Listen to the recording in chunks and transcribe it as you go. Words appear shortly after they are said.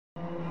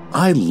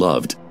I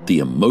loved the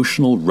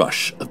emotional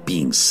rush of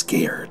being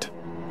scared.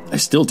 I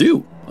still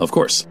do, of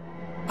course.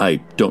 I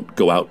don't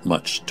go out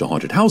much to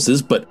haunted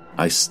houses, but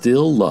I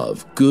still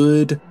love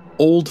good,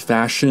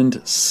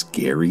 old-fashioned,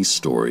 scary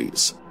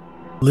stories.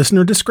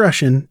 Listener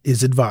discretion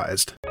is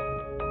advised.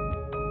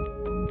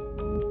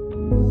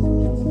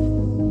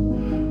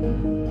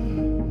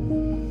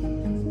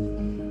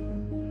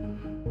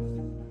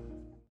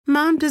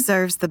 Mom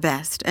deserves the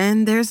best,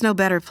 and there's no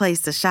better place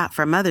to shop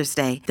for Mother's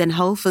Day than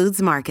Whole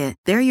Foods Market.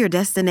 They're your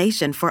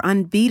destination for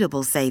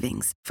unbeatable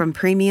savings, from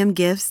premium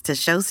gifts to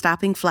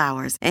show-stopping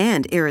flowers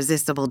and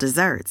irresistible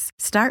desserts.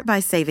 Start by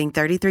saving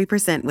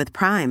 33% with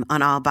Prime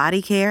on all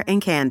body care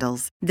and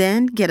candles.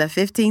 Then get a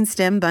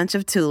 15-stem bunch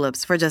of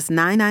tulips for just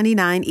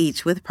 $9.99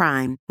 each with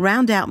Prime.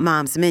 Round out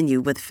Mom's menu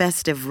with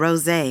festive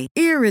rosé,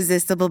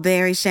 irresistible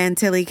berry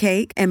chantilly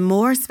cake, and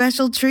more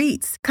special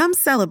treats. Come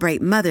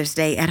celebrate Mother's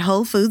Day at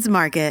Whole Foods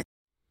Market.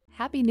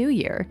 Happy New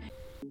Year.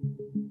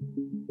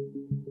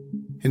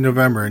 In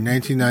November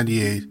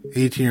 1998,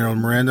 18-year-old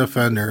Miranda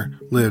Fender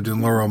lived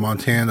in Laurel,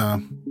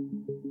 Montana.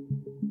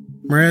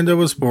 Miranda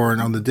was born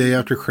on the day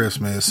after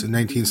Christmas in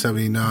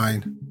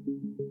 1979.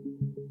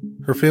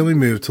 Her family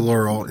moved to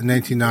Laurel in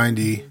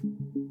 1990.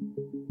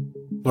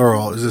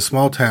 Laurel is a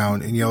small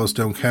town in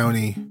Yellowstone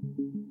County.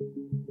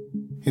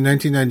 In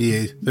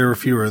 1998, there were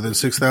fewer than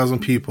 6,000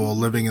 people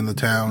living in the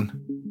town.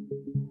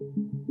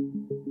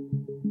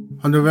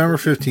 On November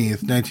 15,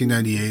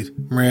 1998,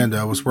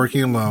 Miranda was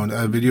working alone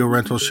at a video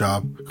rental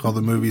shop called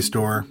The Movie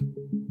Store.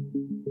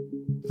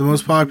 The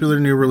most popular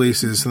new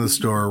releases in the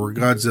store were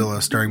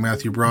Godzilla starring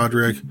Matthew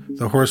Broderick,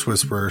 The Horse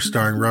Whisperer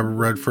starring Robert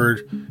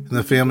Redford, and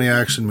the family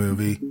action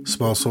movie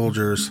Small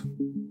Soldiers.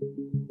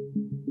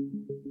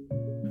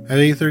 At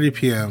 8:30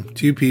 p.m.,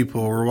 two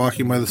people were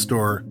walking by the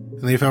store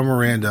and they found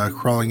Miranda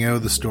crawling out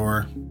of the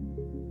store.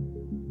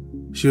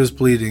 She was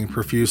bleeding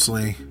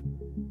profusely.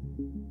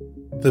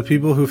 The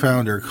people who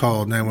found her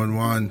called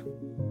 911.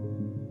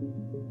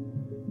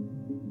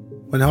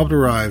 When help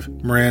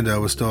arrived, Miranda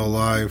was still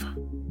alive.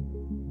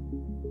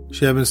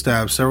 She had been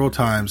stabbed several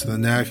times in the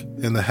neck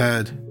and the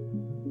head.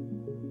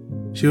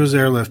 She was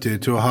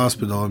airlifted to a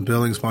hospital in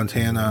Billings,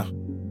 Montana.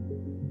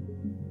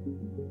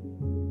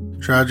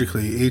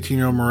 Tragically,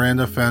 18-year-old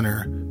Miranda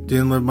Fenner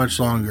didn't live much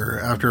longer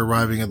after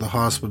arriving at the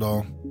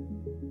hospital.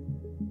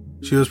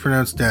 She was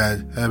pronounced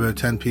dead at about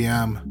 10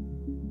 p.m.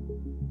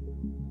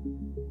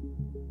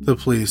 The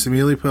police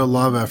immediately put a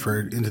lot of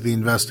effort into the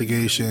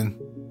investigation.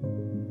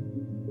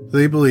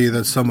 They believe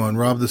that someone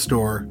robbed the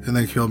store and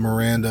then killed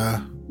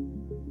Miranda.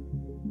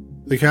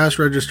 The cash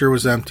register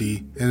was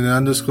empty and an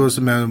undisclosed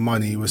amount of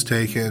money was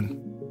taken.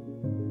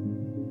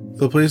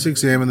 The police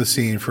examined the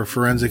scene for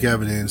forensic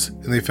evidence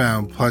and they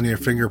found plenty of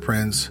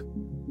fingerprints.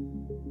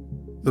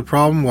 The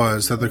problem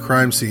was that the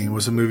crime scene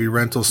was a movie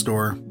rental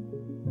store.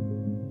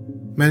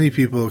 Many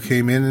people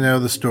came in and out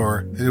of the store,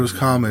 and it was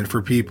common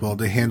for people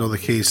to handle the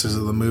cases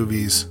of the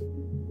movies.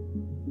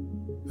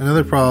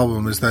 Another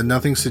problem is that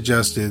nothing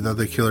suggested that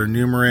the killer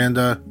knew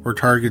Miranda or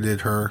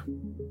targeted her.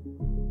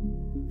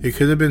 It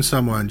could have been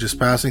someone just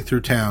passing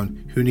through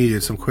town who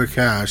needed some quick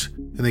cash,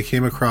 and they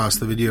came across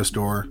the video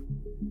store.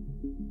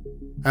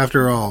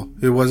 After all,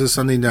 it was a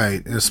Sunday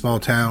night in a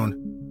small town.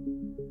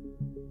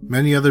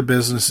 Many other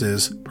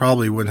businesses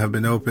probably wouldn't have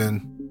been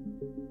open.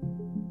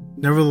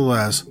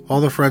 Nevertheless, all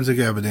the forensic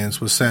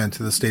evidence was sent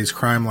to the state's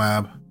crime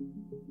lab.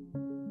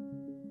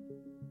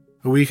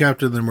 A week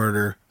after the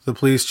murder, the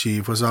police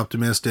chief was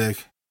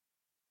optimistic.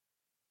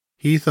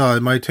 He thought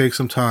it might take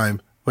some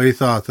time, but he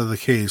thought that the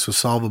case was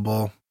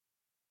solvable.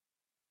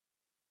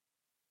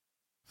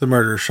 The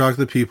murder shocked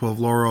the people of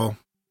Laurel.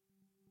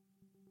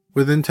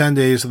 Within 10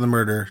 days of the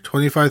murder,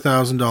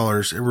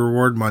 $25,000 in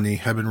reward money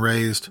had been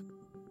raised.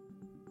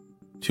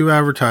 Two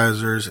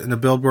advertisers and a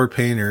billboard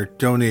painter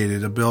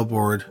donated a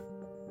billboard.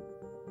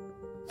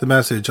 The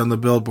message on the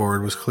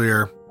billboard was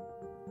clear.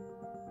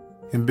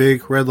 In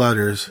big red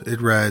letters,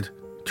 it read,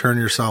 "Turn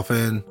yourself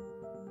in."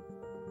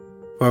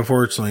 But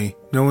unfortunately,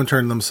 no one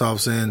turned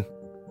themselves in.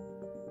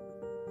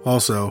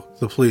 Also,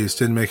 the police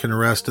didn't make an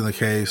arrest in the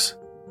case.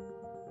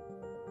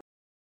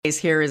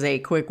 Here is a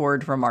quick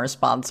word from our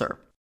sponsor.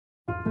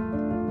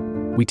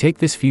 We take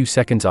this few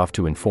seconds off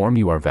to inform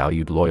you, our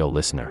valued loyal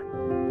listener,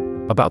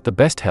 about the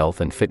best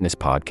health and fitness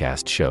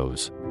podcast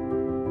shows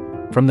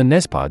from the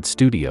Nespod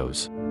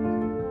Studios.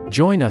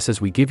 Join us as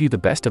we give you the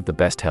best of the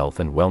best health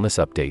and wellness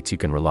updates you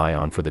can rely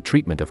on for the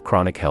treatment of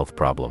chronic health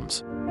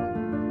problems.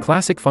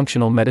 Classic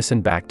functional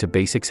medicine back to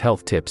basics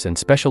health tips and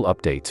special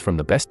updates from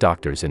the best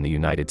doctors in the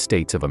United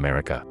States of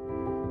America.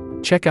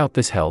 Check out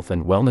this health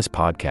and wellness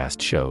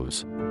podcast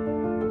shows.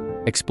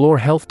 Explore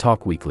Health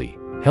Talk Weekly,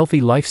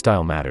 Healthy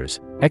Lifestyle Matters,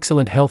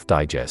 Excellent Health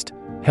Digest,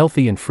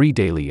 Healthy and Free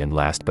Daily, and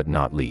last but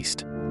not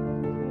least,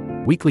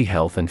 Weekly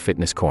Health and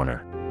Fitness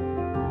Corner.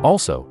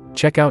 Also,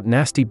 check out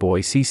Nasty Boy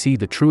CC,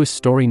 the truest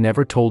story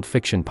never told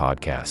fiction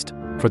podcast,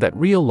 for that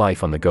real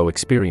life on the go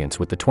experience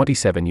with the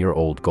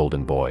 27-year-old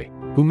golden boy,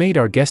 who made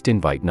our guest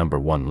invite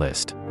 #1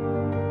 list.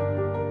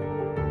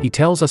 He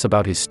tells us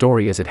about his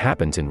story as it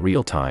happens in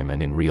real time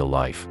and in real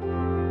life.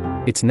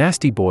 It's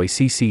Nasty Boy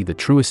CC, the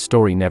truest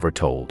story never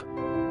told.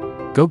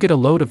 Go get a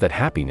load of that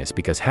happiness,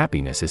 because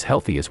happiness is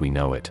healthy as we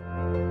know it.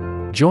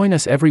 Join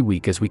us every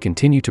week as we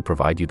continue to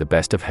provide you the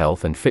best of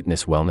health and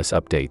fitness wellness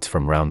updates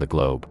from around the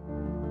globe.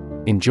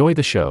 Enjoy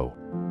the show.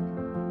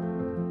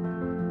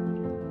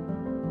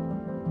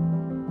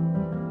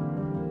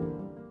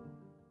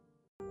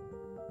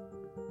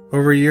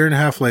 Over a year and a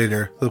half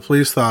later, the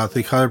police thought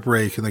they caught a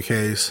break in the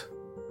case.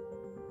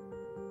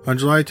 On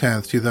July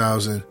 10,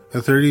 2000, a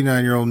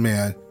 39-year-old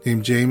man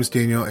named James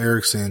Daniel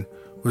Erickson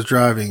was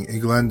driving in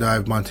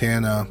Glendive,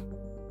 Montana.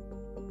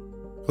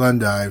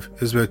 Glendive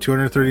is about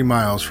 230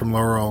 miles from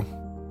Laurel.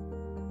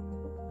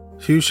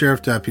 Two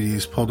sheriff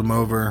deputies pulled him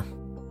over.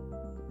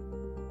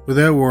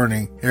 Without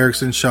warning,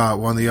 Erickson shot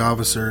one of the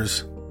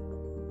officers.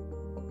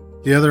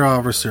 The other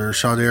officer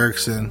shot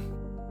Erickson.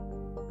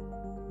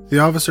 The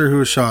officer who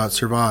was shot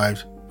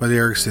survived, but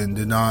Erickson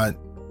did not.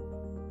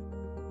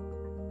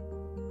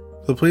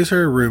 The police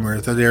heard a rumor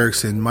that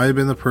Erickson might have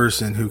been the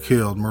person who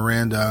killed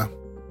Miranda.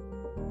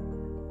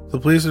 The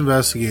police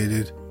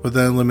investigated, but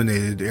then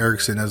eliminated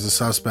Erickson as a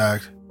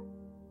suspect.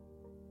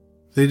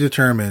 They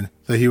determined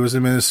that he was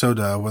in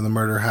Minnesota when the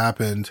murder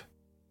happened.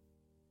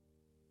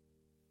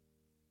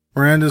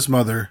 Miranda's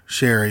mother,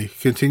 Sherry,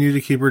 continued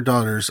to keep her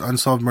daughter's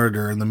unsolved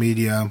murder in the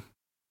media.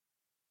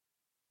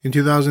 In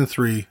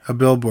 2003, a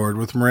billboard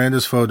with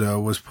Miranda's photo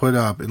was put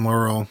up in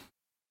Laurel.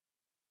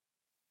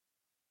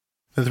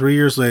 And 3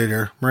 years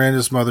later,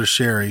 Miranda's mother,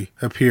 Sherry,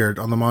 appeared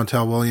on The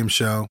Montel Williams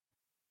Show.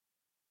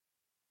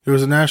 It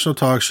was a national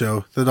talk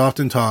show that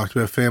often talked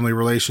about family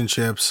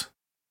relationships.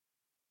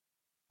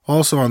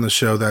 Also on the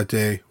show that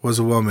day was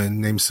a woman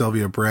named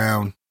Sylvia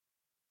Brown.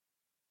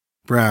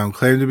 Brown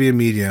claimed to be a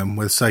medium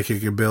with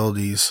psychic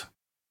abilities.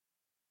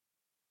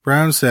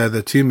 Brown said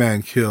that two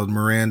men killed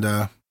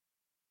Miranda.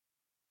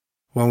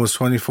 One was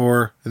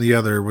 24 and the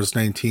other was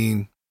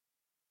 19.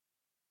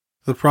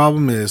 The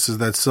problem is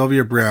that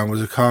Sylvia Brown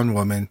was a con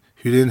woman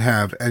who didn't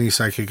have any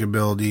psychic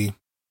ability.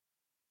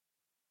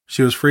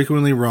 She was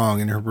frequently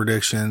wrong in her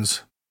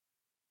predictions.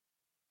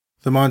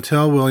 The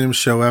Montel Williams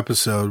Show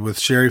episode with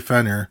Sherry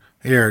Fenner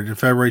aired in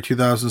February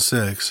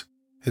 2006,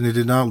 and it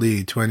did not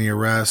lead to any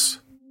arrests.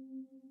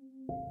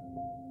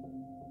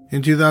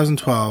 In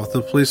 2012,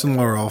 the police in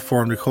Laurel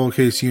formed a cold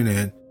case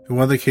unit, and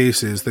one of the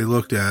cases they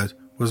looked at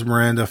was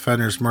Miranda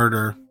Fenner's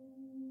murder.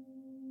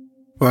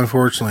 But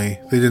unfortunately,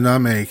 they did not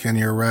make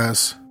any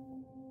arrests.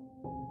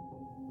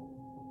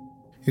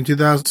 In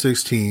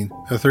 2016,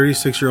 a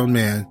 36-year-old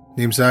man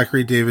named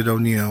Zachary David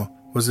O'Neill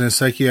was in a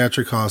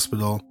psychiatric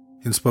hospital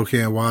in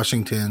Spokane,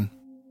 Washington.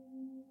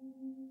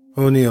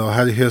 O'Neill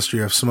had a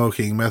history of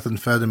smoking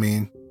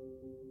methamphetamine.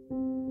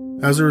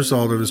 As a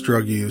result of his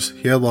drug use,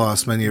 he had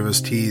lost many of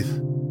his teeth.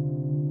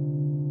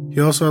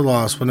 He also had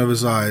lost one of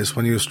his eyes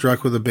when he was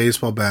struck with a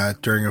baseball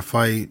bat during a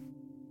fight.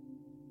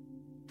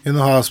 In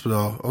the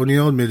hospital,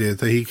 O'Neill admitted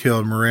that he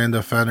killed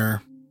Miranda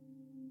Fenner.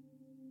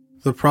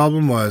 The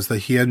problem was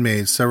that he had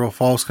made several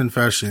false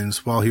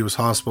confessions while he was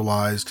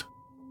hospitalized.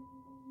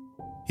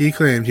 He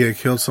claimed he had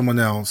killed someone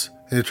else,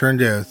 and it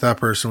turned out that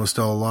person was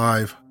still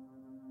alive.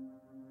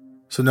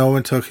 So no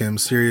one took him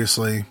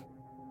seriously.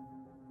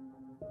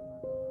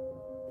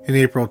 In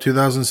April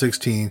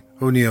 2016,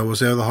 O'Neill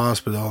was out of the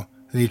hospital,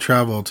 and he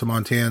traveled to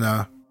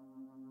Montana.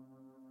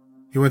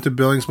 He went to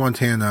Billings,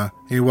 Montana,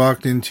 and he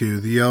walked into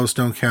the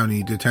Yellowstone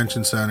County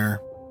Detention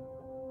Center.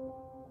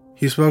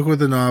 He spoke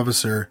with an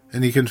officer,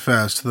 and he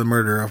confessed to the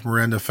murder of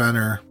Miranda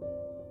Fenner.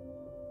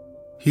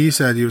 He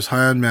said he was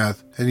high on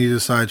meth, and he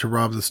decided to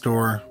rob the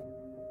store.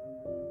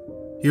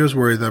 He was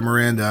worried that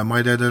Miranda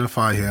might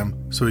identify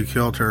him, so he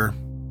killed her.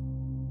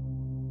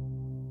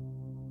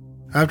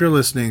 After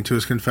listening to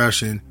his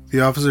confession,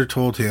 the officer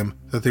told him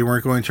that they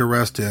weren't going to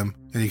arrest him,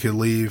 and he could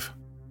leave.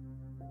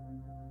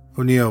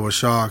 O'Neill was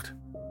shocked.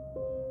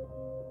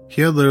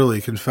 He had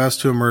literally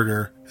confessed to a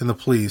murder, and the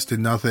police did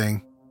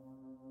nothing.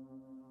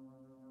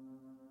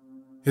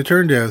 It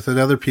turned out that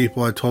other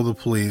people had told the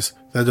police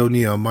that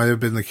O'Neill might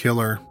have been the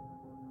killer.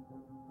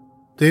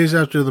 Days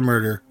after the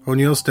murder,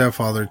 O'Neill's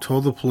stepfather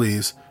told the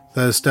police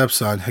that his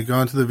stepson had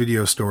gone to the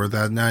video store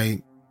that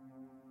night.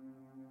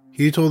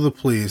 He told the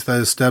police that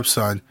his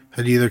stepson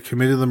had either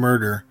committed the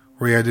murder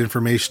or he had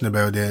information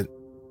about it.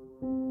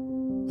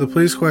 The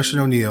police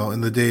questioned O'Neill in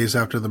the days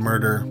after the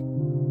murder.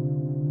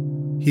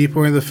 He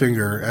pointed the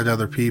finger at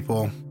other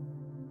people.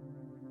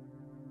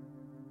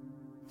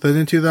 Then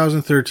in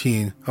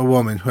 2013, a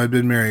woman who had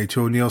been married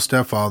to O'Neill's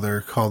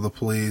stepfather called the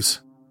police.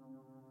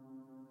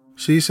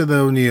 She said that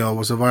O'Neill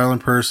was a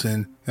violent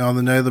person, and on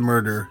the night of the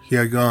murder, he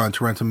had gone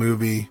to rent a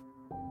movie.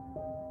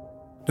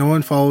 No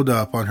one followed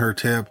up on her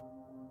tip.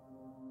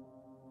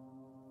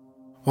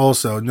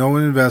 Also, no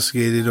one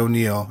investigated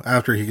O'Neill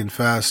after he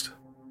confessed.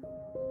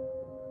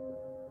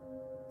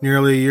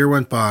 Nearly a year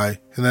went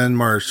by, and then in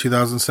March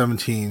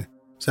 2017,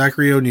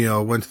 Zachary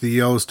O'Neill went to the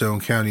Yellowstone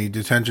County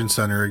Detention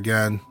Center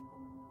again.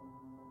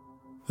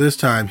 This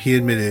time, he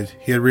admitted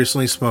he had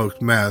recently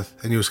smoked meth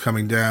and he was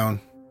coming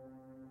down.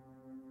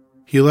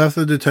 He left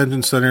the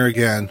detention center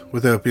again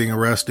without being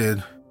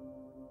arrested.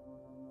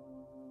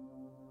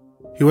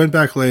 He went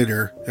back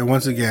later, and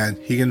once again,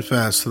 he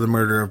confessed to the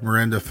murder of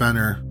Miranda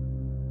Fenner.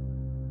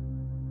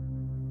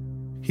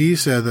 He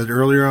said that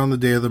earlier on the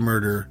day of the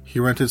murder, he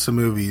rented some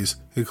movies,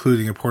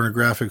 including a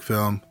pornographic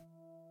film.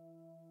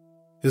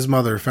 His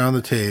mother found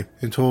the tape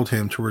and told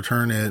him to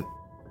return it.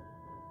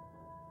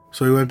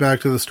 So he went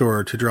back to the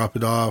store to drop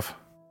it off.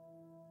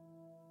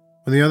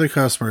 When the other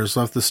customers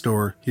left the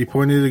store, he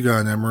pointed a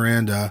gun at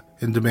Miranda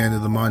and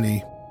demanded the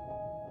money.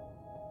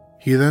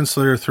 He then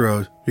slit her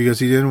throat because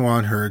he didn't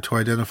want her to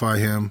identify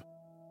him.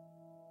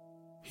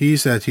 He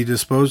said he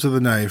disposed of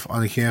the knife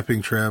on a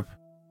camping trip.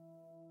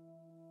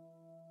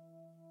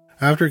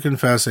 After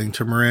confessing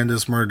to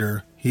Miranda's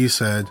murder, he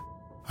said,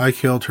 "I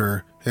killed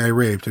her and I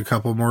raped a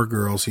couple more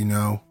girls, you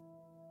know."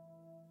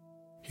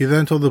 He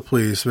then told the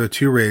police about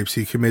 2 rapes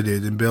he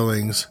committed in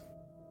Billings.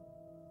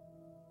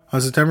 On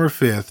September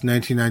 5,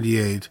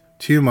 1998,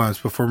 2 months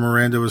before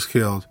Miranda was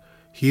killed,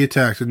 he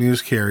attacked a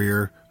news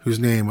carrier whose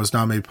name was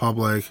not made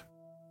public.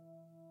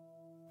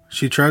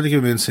 She tried to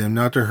convince him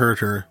not to hurt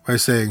her by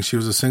saying she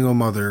was a single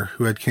mother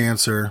who had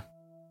cancer.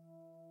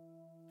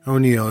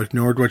 O'Neill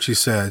ignored what she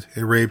said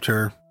and raped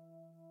her.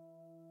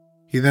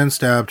 He then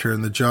stabbed her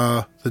in the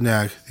jaw, the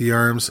neck, the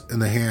arms, and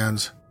the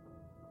hands.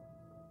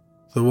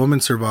 The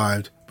woman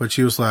survived, but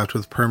she was left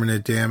with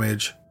permanent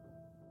damage.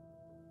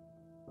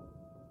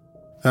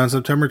 On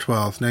September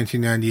 12,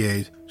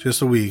 1998, just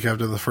a week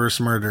after the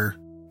first murder,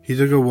 he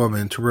took a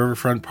woman to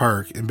Riverfront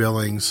Park in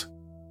Billings.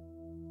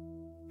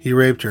 He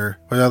raped her,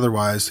 but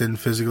otherwise didn't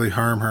physically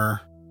harm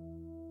her.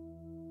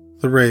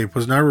 The rape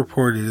was not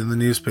reported in the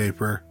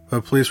newspaper, but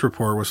a police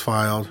report was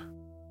filed.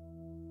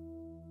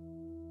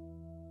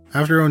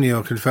 After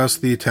O'Neill confessed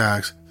to the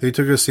attacks, they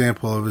took a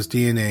sample of his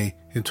DNA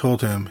and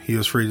told him he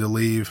was free to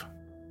leave.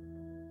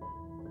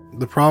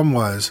 The problem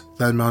was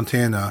that in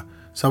Montana,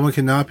 someone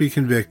cannot be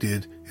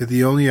convicted if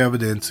the only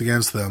evidence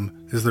against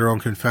them is their own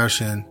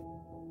confession.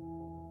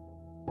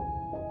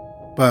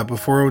 But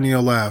before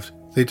O'Neill left,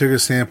 they took a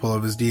sample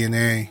of his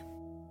DNA.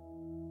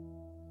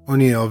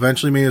 O'Neill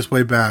eventually made his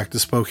way back to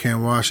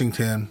Spokane,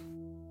 Washington.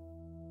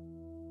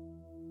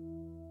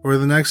 Over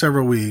the next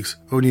several weeks,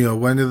 O'Neill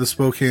went to the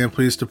Spokane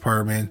Police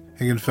Department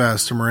and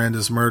confessed to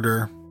Miranda's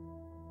murder.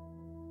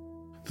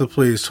 The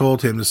police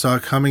told him to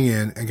stop coming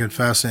in and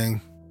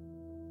confessing.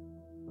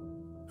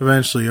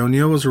 Eventually,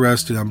 O'Neill was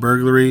arrested on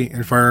burglary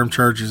and firearm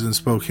charges in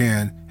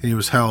Spokane, and he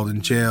was held in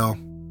jail.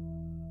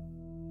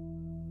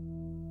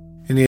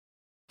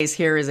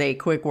 Here is a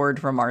quick word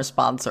from our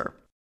sponsor.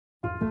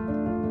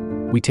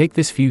 We take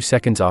this few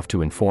seconds off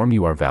to inform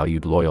you, our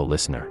valued loyal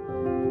listener,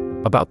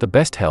 about the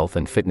best health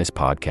and fitness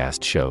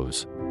podcast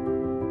shows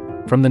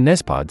from the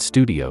NESPOD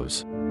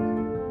studios.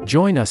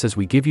 Join us as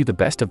we give you the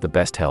best of the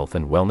best health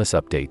and wellness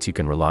updates you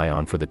can rely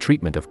on for the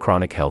treatment of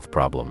chronic health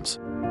problems.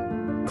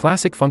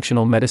 Classic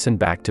functional medicine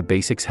back to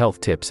basics health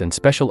tips and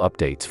special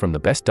updates from the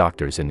best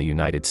doctors in the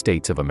United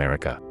States of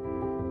America.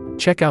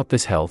 Check out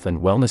this health and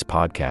wellness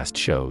podcast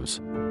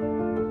shows.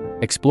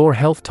 Explore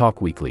Health Talk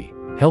Weekly,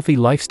 Healthy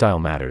Lifestyle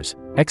Matters,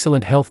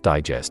 Excellent Health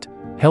Digest,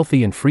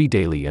 Healthy and Free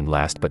Daily, and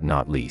last but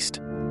not least,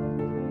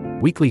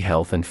 Weekly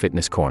Health and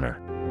Fitness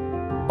Corner.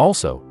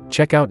 Also,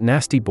 check out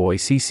Nasty Boy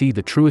CC,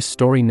 the truest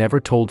story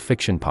never told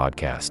fiction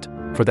podcast,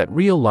 for that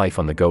real life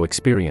on the go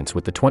experience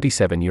with the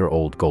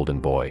 27-year-old golden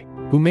boy,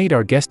 who made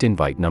our guest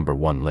invite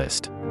 #1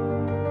 list.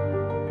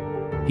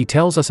 He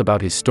tells us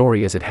about his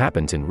story as it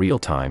happens in real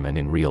time and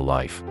in real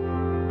life.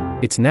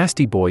 It's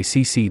Nasty Boy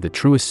CC, the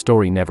truest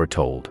story never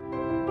told.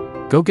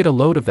 Go get a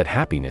load of that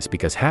happiness,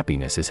 because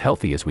happiness is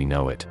healthy as we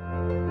know it.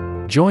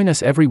 Join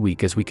us every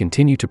week as we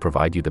continue to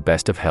provide you the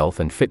best of health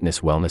and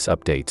fitness wellness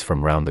updates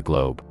from around the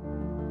globe.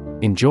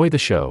 Enjoy the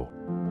show.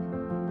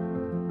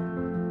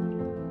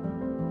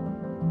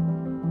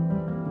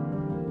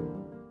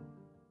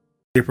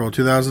 April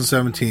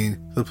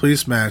 2017, the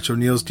police matched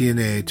O'Neill's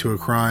DNA to a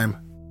crime.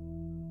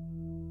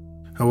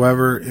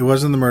 However, it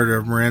wasn't the murder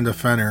of Miranda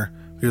Fenner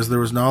because there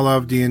was not a lot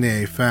of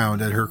DNA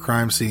found at her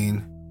crime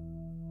scene.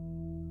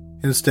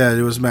 Instead,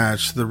 it was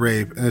matched to the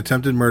rape and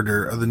attempted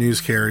murder of the news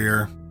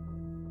carrier.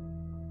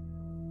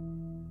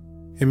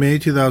 In May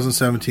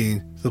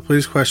 2017, the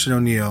police questioned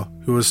O'Neill,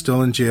 who was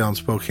still in jail in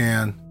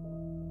Spokane.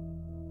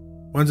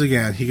 Once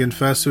again, he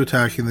confessed to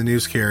attacking the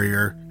news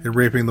carrier and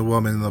raping the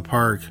woman in the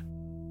park.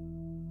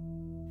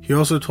 He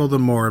also told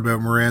them more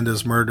about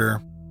Miranda's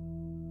murder.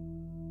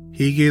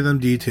 He gave them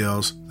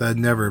details that had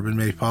never been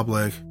made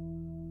public.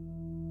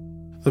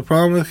 The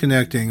problem with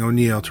connecting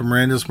O'Neill to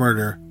Miranda's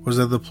murder was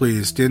that the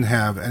police didn't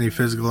have any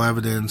physical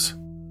evidence.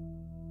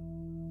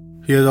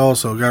 He had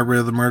also got rid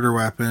of the murder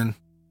weapon.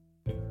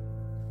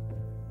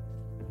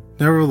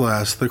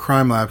 Nevertheless, the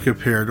crime lab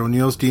compared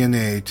O'Neill's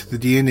DNA to the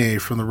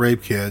DNA from the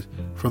rape kit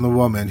from the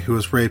woman who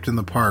was raped in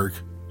the park,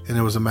 and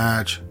it was a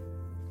match.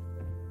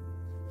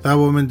 That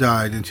woman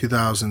died in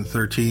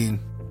 2013.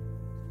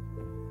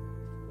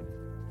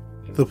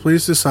 The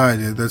police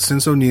decided that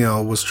since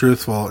O'Neill was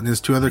truthful in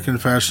his 2 other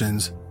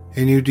confessions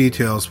and knew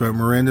details about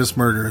Miranda's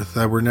murder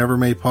that were never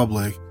made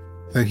public,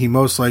 then he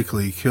most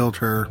likely killed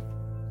her.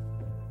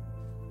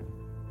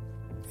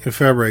 In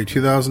February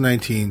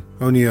 2019,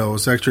 O'Neill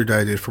was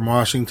extradited from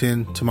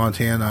Washington to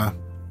Montana.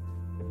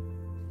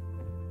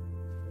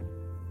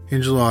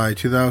 In July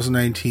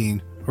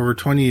 2019, over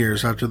 20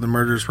 years after the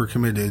murders were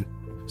committed,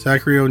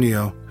 Zachary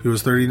O'Neill, who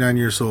was 39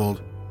 years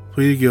old,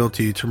 pleaded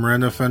guilty to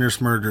Miranda Fenner's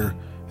murder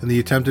and the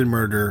attempted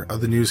murder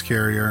of the news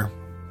carrier.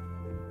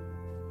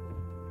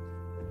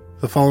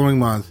 The following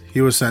month,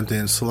 he was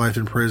sentenced to life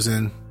in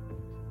prison.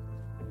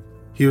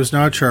 He was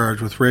not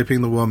charged with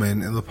raping the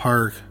woman in the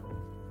park.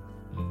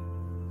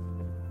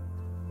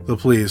 The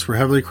police were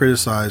heavily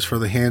criticized for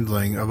the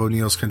handling of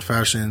O'Neill's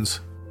confessions.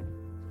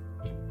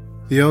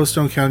 The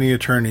Yellowstone County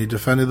attorney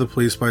defended the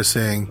police by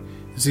saying,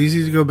 "It's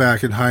easy to go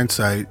back in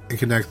hindsight and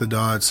connect the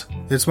dots.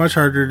 It's much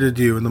harder to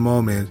do in the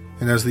moment,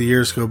 and as the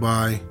years go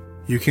by,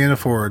 you can't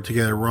afford to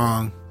get it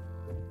wrong."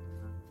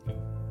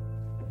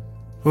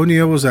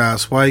 O'Neill was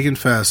asked why he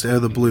confessed out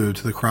of the blue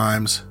to the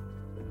crimes.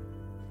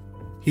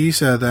 He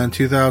said that in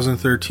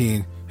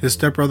 2013, his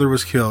stepbrother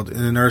was killed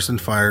in an arson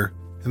fire,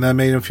 and that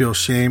made him feel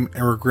shame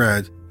and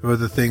regret about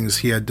the things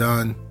he had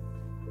done.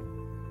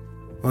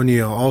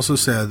 O'Neill also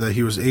said that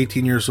he was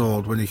 18 years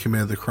old when he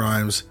committed the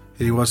crimes,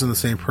 and he wasn't the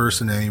same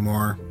person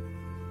anymore.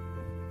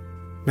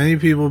 Many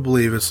people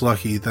believe it's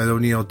lucky that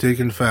O'Neill did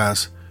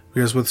confess,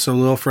 because with so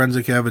little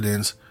forensic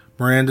evidence,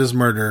 Miranda's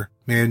murder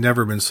may have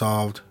never been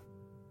solved.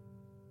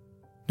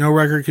 No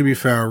record can be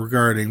found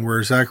regarding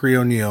where Zachary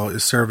O'Neill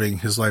is serving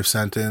his life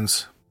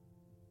sentence.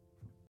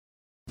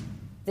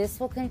 This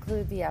will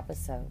conclude the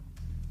episode.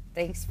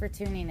 Thanks for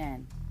tuning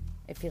in.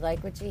 If you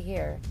like what you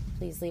hear,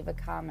 please leave a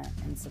comment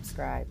and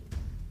subscribe.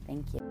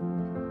 Thank you.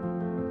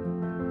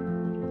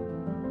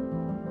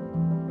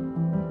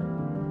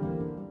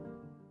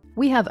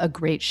 We have a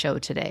great show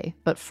today,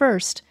 but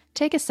first,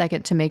 take a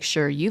second to make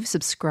sure you've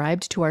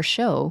subscribed to our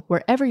show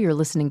wherever you're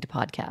listening to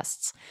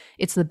podcasts.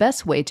 It's the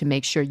best way to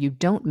make sure you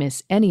don't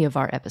miss any of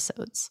our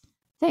episodes.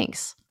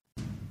 Thanks.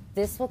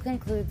 This will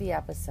conclude the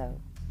episode.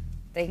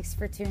 Thanks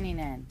for tuning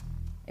in.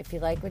 If you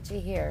like what you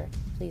hear,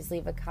 please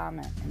leave a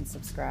comment and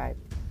subscribe.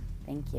 Thank you.